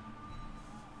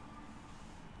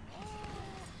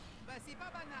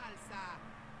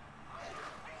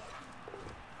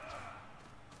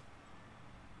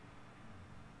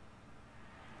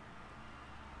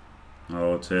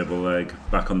 Oh, table leg.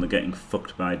 Back on the getting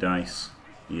fucked by dice.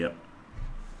 Yep.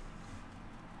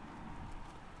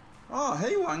 Oh,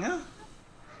 hey, Wanger.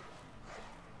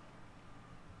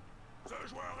 Ce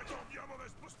joueur est en bien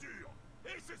mauvaise posture.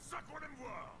 Et c'est ça qu'on aime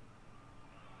voir.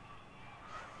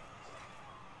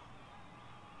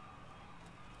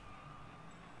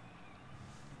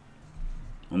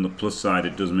 On the plus side,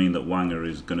 it does mean that Wanger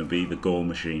is going to be the goal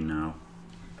machine now.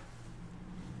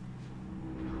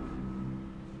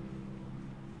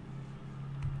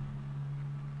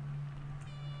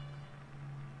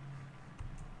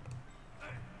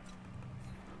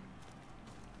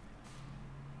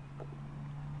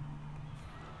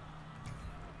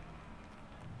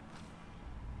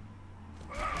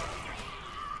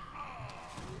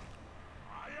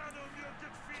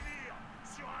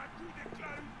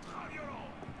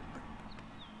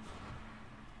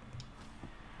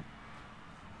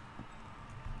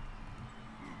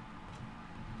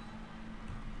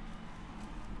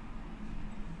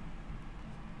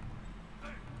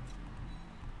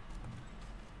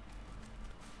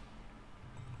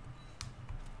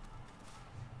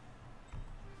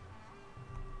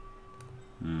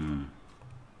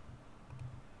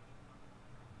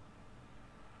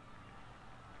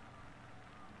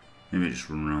 Maybe just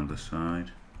run around the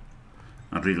side.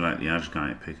 I'd really like the Edge guy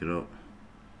to pick it up.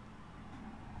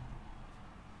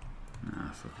 Nah,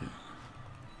 fuck it.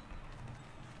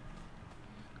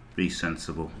 Be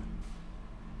sensible.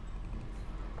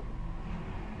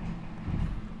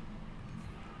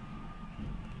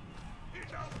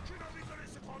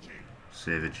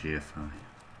 Save a GFI.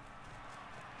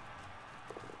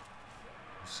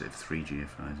 Save 3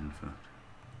 GFIs in fact.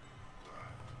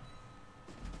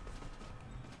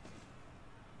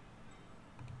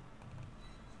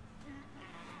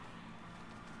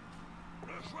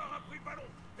 Le joueur a pris le ballon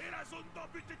et la zone d'en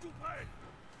but est tout près.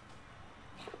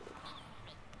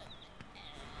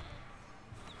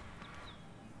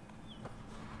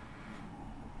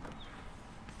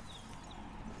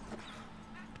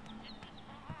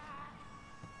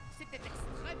 C'était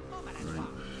extrêmement maladroit.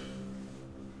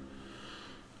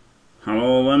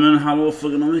 Hello Lemon, hello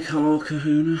Fugonomic, hello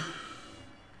Kahuna.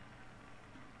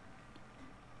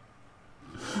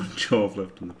 Chauve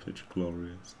left on the pitch,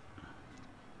 glorious.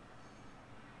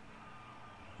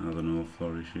 I don't know,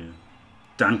 flourish here.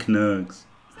 Dank Nergs.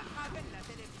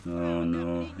 Oh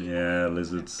no, yeah,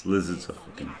 lizards. Lizards are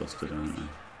fucking busted, aren't they?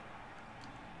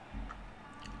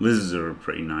 Lizards are a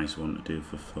pretty nice one to do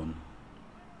for fun.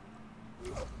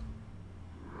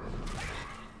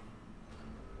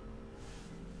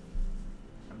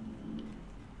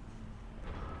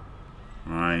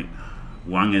 Right,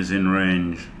 Wang is in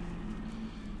range.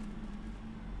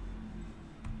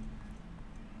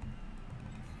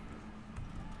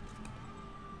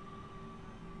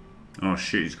 Oh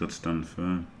shit, he's got stand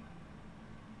firm.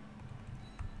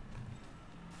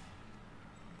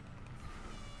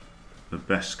 The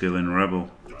best skill in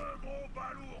Rebel.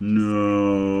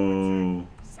 No.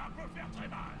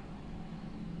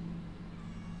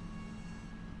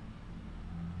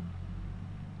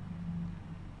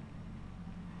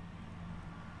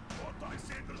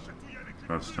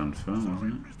 Bad stand firm,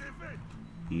 wasn't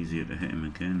it? Easier to hit him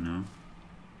again now.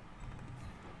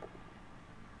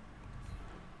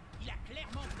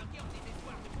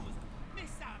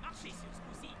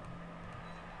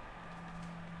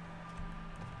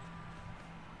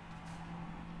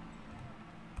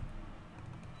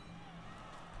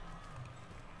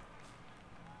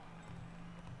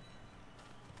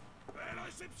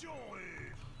 Réception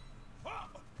et... Oh!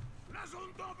 La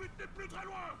zone d'en but n'est plus très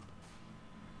loin!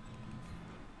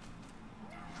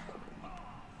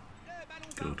 Le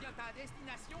ballon parvient à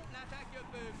destination, l'attaque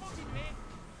peut continuer.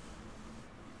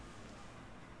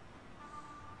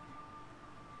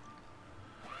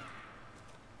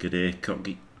 G'day,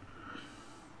 cocky.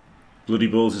 Bloody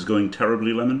Balls is going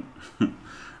terribly, Lemon.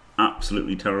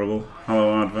 Absolutely terrible.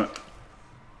 Hello, Advert.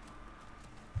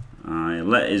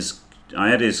 I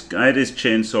had his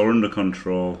chainsaw under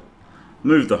control.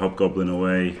 Moved the Hobgoblin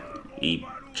away. He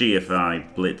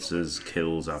GFI blitzes,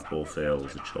 kills Apple,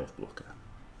 fails a Chauve blocker.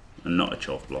 And not a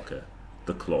Chauve blocker,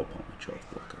 the Claw Pommer Chauve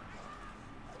blocker.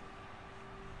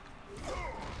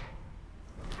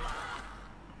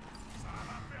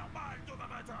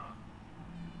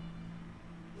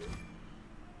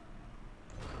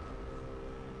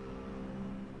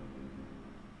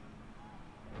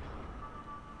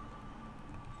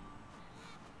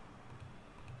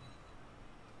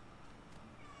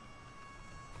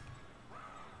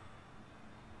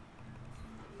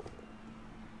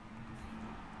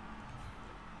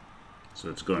 So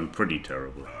it's going pretty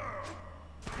terribly.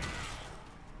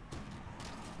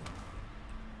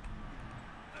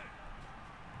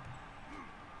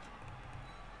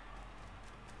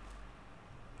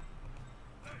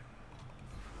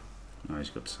 Oh, he's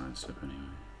got sidestep anyway.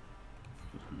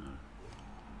 Doesn't matter.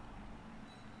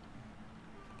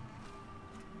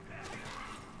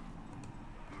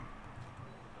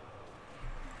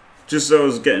 Just as I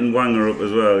was getting Wanger up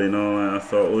as well, you know, I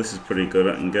thought, well, this is pretty good.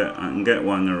 I can get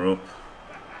Wanger up.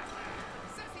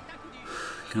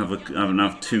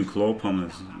 Have two Claw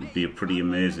Pommers. It'd be a pretty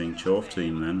amazing Chauve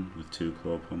team then, with two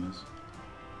Claw Pommers.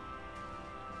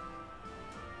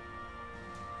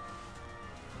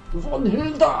 Von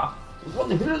Hilda!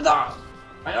 Von Hilda!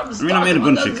 I mean, I made a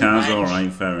bunch of cars,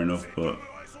 alright, fair enough, but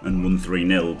and won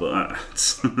 3-0, but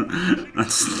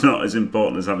that's not as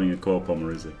important as having a Claw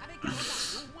Pommer, is it?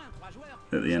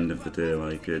 At the end of the day,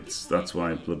 like, that's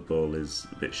why Blood Bowl is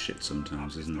a bit shit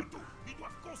sometimes, isn't it?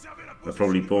 They're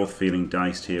probably both feeling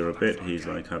diced here a bit. He's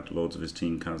like had loads of his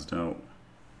team cast out.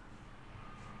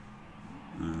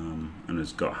 And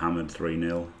has got hammered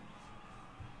 3-0.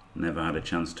 Never had a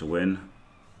chance to win.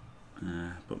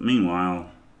 But meanwhile,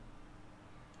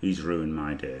 he's ruined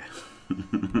my day.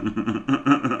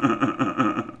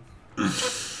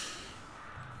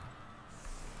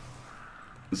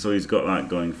 So he's got that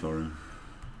going for him.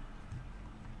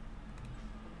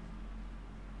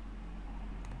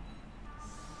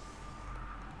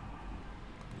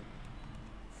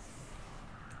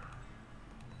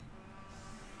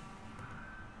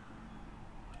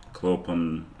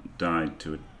 Clawpom died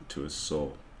to a saw.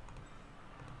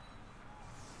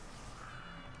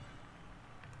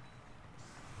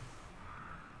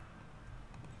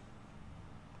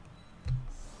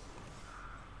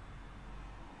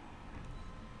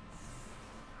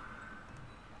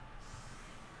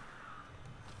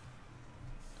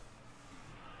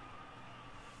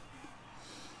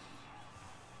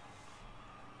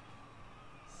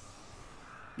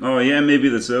 Oh yeah, maybe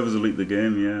the servers will leak the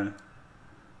game, yeah.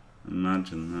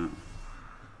 Imagine that.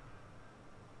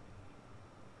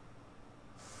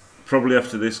 Probably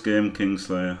after this game,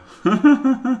 Kingslayer.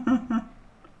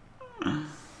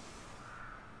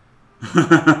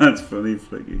 That's funny,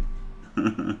 Flicky.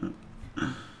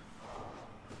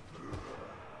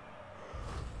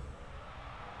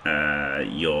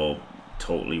 You're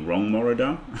totally wrong,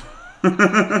 Moradam.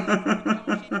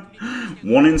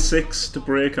 1 in 6 to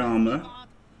break armor.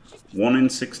 1 in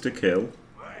 6 to kill.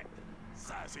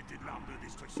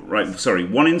 Right, sorry,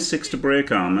 1 in 6 to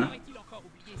break armor.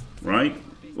 Right?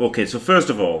 Okay, so first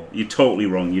of all, you're totally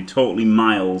wrong. You're totally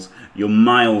you're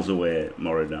miles away,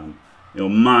 Moradam. You're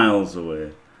miles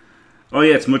away. Oh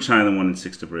yeah, it's much higher than 1 in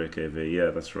 6 to break AV.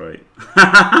 Yeah, that's right.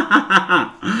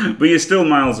 But you're still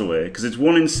miles away, because it's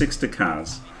 1 in 6 to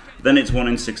Kaz, then it's 1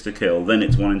 in 6 to kill, then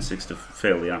it's 1 in 6 to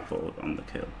fail the apple on the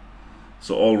kill.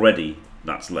 So already,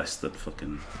 that's less than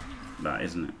fucking that,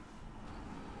 isn't it?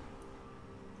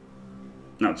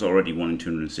 That's already 1 in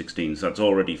 216, so that's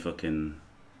already fucking...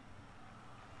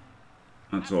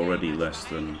 That's already less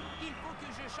than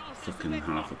fucking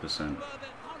 0.5%.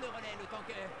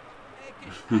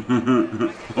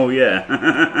 Oh yeah.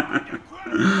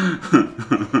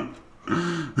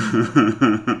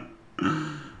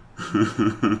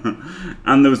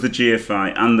 And there was the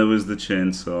GFI, and there was the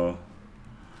chainsaw.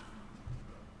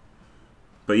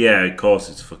 But yeah, of course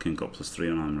it's fucking got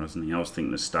 +3 on armor, hasn't he? I was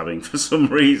thinking of stabbing for some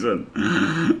reason.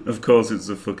 Of course it's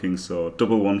a fucking sword.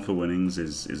 Double 1 for winnings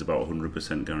is about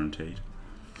 100% guaranteed.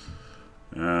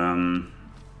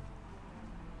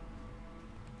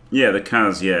 Yeah, the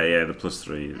Kaz, yeah, the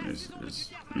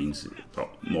 +3 means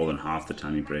about more than half the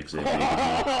time he breaks it.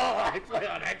 I play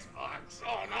on Xbox.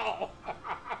 Oh no.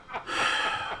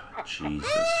 Jesus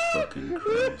fucking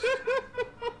Christ.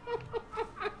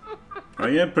 Oh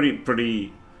yeah,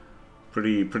 pretty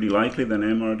likely then,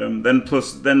 Moradam. Then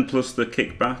plus the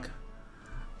kickback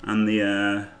and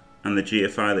the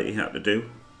GFI that he had to do.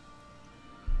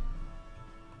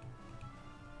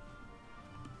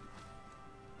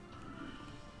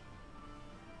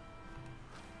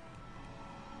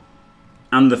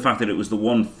 And the fact that it was the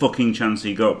one fucking chance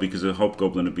he got because a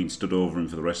hobgoblin had been stood over him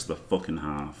for the rest of the fucking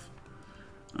half.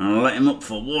 And I let him up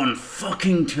for one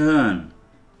fucking turn.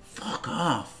 Fuck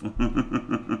off.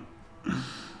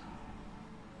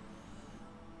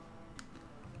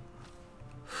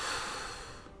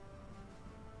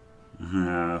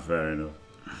 Ah, fair enough.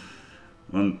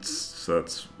 So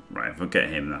that's right. If I get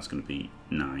him, that's going to be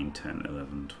 9, 10,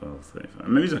 11, 12, 35.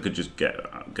 Maybe I could just get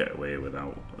away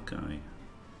without a guy.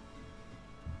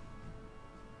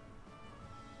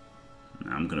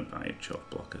 Nah, I'm going to buy a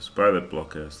chop blocker. So buy the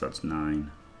blocker, so that's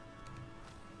 9.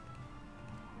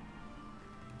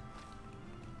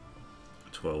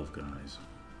 12 guys.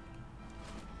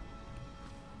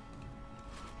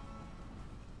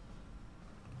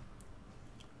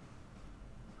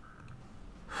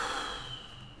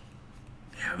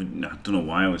 Yeah, I don't know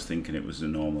why I was thinking it was a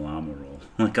normal armor roll.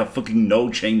 Like, I fucking know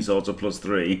chainsaws are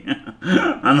 +3.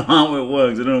 I know how it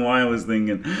works. I don't know why I was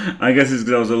thinking. I guess it's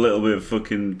because I was a little bit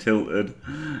fucking tilted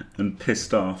and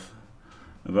pissed off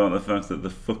about the fact that the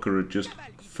fucker had just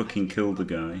fucking killed the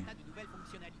guy.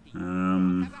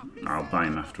 I'll buy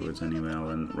him afterwards anyway. I'll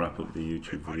then wrap up the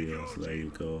YouTube video. So there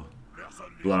you go.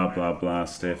 Blah blah blah.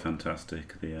 Stay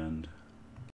fantastic. The end.